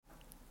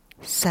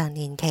常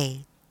年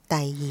期第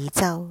二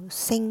周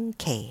星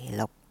期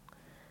六，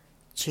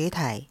主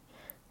題：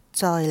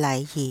在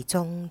禮儀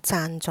中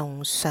讚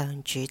頌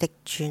上主的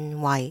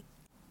尊威。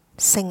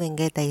聖詠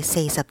嘅第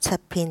47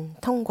篇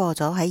通過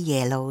咗喺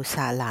耶路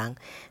撒冷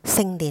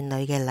聖殿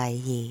裏嘅禮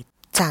儀，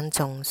讚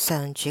頌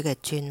上主嘅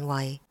尊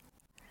威。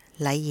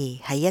禮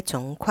儀係一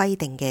種規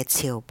定嘅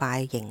朝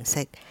拜形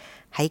式，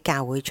喺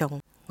教會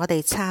中，我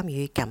哋參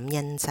與感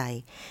恩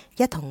祭，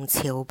一同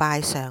朝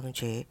拜上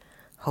主。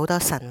好多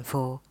神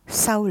父、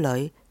修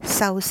女、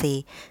修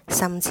士，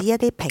甚至一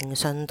啲平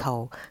信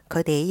徒，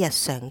佢哋喺日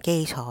常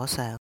基礎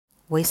上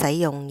會使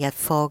用日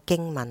課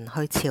經文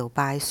去朝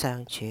拜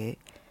上主。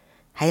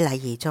喺禮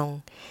儀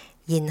中，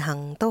言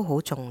行都好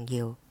重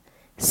要。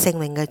聖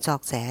詠嘅作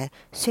者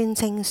宣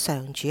稱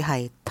上主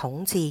係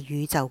統治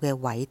宇宙嘅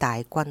偉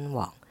大君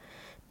王，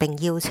並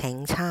邀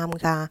請參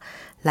加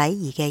禮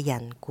儀嘅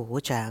人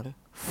鼓掌、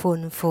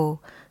歡呼、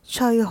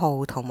吹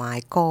號同埋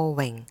歌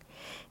詠。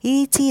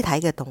呢啲肢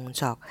體嘅動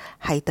作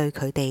係對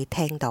佢哋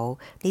聽到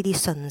呢啲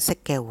信息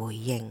嘅回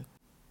應。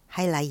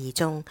喺禮儀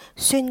中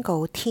宣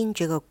告天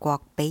主嘅國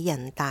俾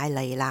人帶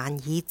嚟難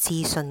以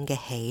置信嘅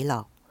喜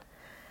樂。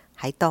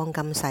喺當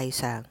今世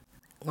上，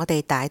我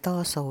哋大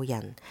多數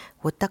人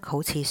活得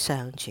好似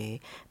上主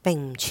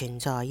並唔存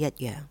在一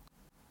樣。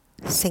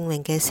聖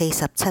詠嘅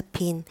47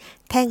篇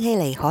聽起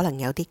嚟可能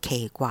有啲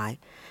奇怪。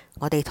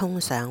我哋通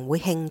常會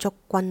慶祝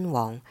君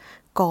王、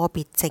個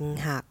別政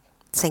客、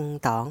政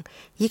黨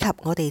以及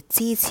我哋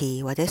支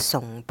持或者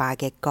崇拜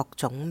嘅各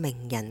種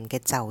名人嘅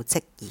就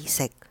職儀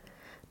式。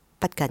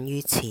不僅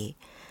於此，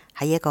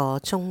喺一個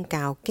宗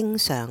教經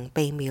常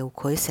被描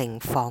繪成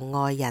妨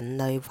礙人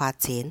類發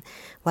展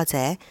或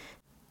者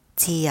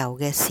自由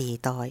嘅時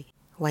代，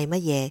為乜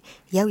嘢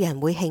有人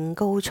會興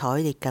高采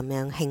烈咁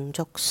樣慶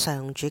祝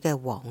上主嘅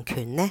王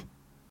權呢？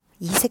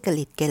以色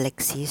列嘅歷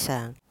史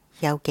上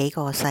有幾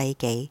個世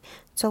紀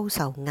遭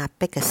受壓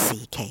迫嘅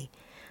時期。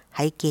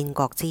喺建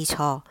國之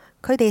初，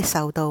佢哋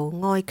受到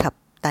埃及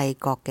帝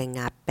國嘅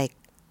壓迫，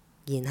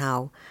然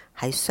後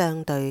喺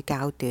相對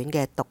較短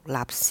嘅獨立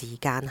時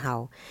間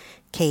後，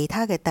其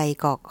他嘅帝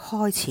國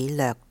開始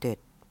掠奪、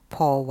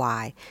破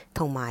壞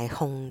同埋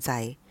控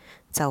制，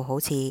就好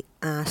似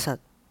亞述、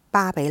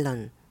巴比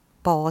倫、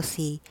波斯、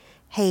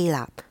希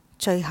臘，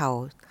最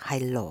後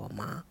係羅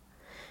馬。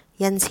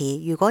因此，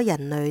如果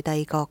人類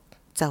帝國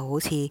就好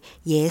似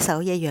野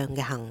獸一樣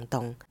嘅行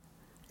動，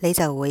你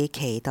就會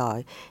期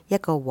待一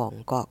個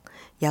王國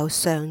由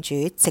上主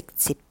直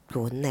接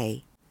管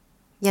理，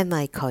因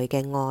為佢嘅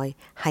愛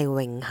係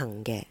永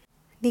恆嘅。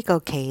呢個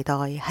期待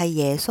係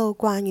耶穌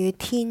關於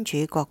天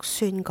主國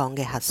宣講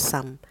嘅核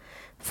心。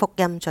福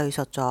音敘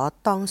述咗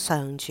當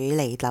上主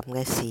嚟臨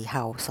嘅時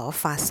候所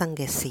發生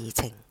嘅事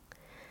情：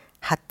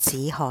瞎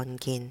子看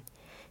見，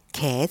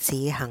瘸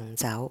子行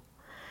走，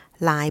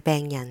癩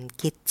病人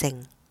潔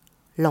淨，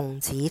聾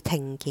子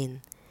聽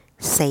見，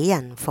死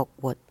人復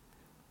活，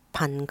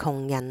貧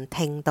窮人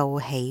聽到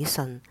喜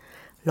訊。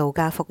路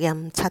加福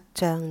音7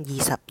章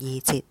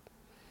22節。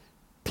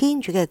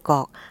天主嘅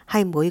國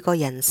係每個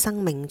人生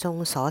命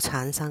中所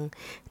產生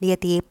呢一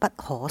啲不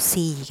可思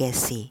議嘅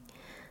事，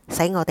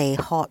使我哋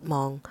渴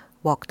望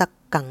獲得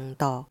更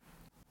多。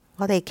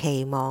我哋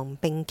期望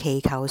並祈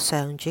求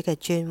上主嘅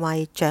尊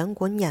威掌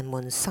管人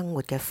們生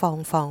活嘅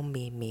方方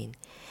面面，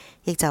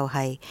亦就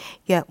係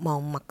若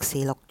望默示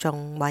錄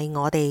中為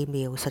我哋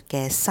描述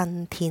嘅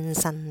新天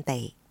新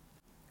地。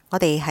我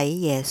哋喺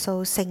耶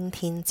穌升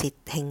天節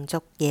慶祝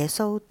耶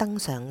穌登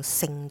上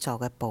聖座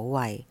嘅寶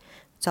位，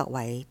作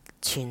為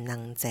全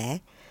能者、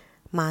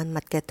萬物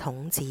嘅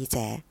統治者，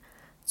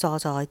坐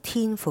在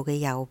天父嘅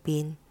右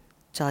邊。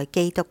在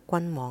基督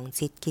君王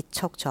節結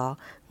束咗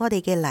我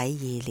哋嘅禮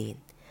儀年，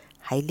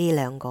喺呢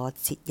兩個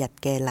節日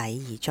嘅禮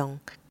儀中，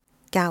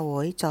教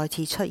會再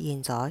次出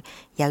現咗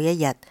有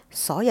一日，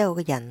所有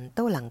嘅人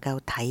都能夠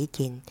睇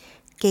見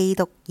基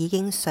督已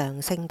經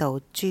上升到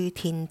諸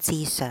天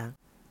之上。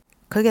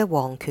佢嘅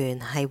王權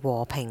係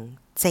和平、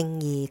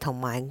正義同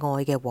埋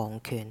愛嘅王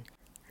權。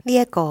呢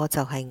一個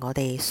就係我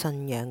哋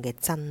信仰嘅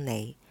真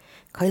理，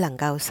佢能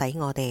夠使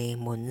我哋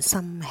滿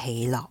心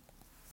喜樂。